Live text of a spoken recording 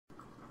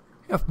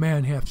half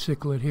man, half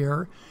cichlid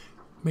here.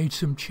 Made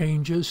some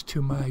changes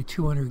to my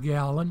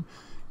 200-gallon.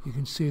 You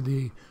can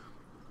see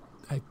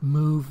I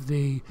moved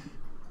the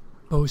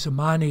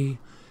Boesemani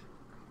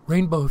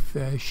Rainbow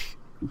fish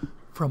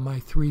from my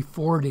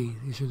 340.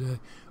 These are the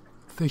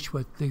fish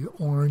with the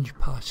orange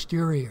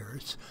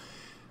posteriors.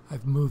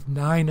 I've moved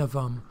 9 of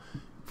them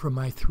from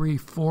my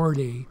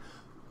 340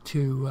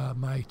 to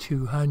my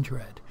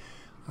 200.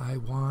 I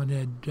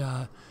wanted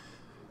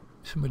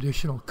some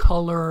additional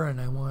color,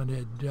 and I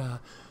wanted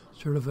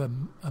sort of a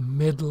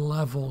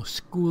mid-level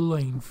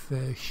schooling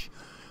fish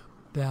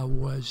that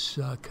was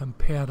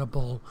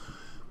compatible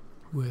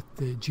with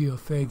the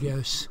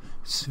Geophagus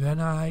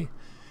sveni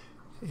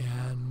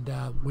and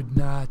would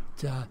not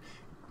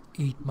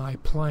eat my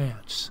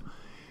plants.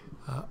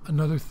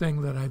 Another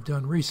thing that I've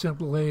done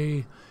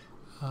recently,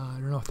 I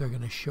don't know if they're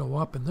going to show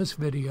up in this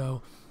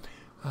video,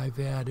 I've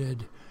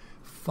added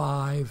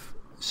 5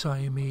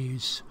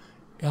 Siamese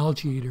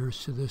algae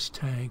eaters to this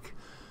tank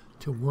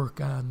to work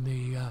on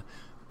the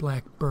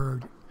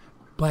blackbeard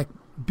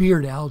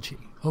algae.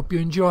 Hope you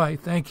enjoy.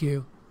 Thank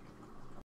you.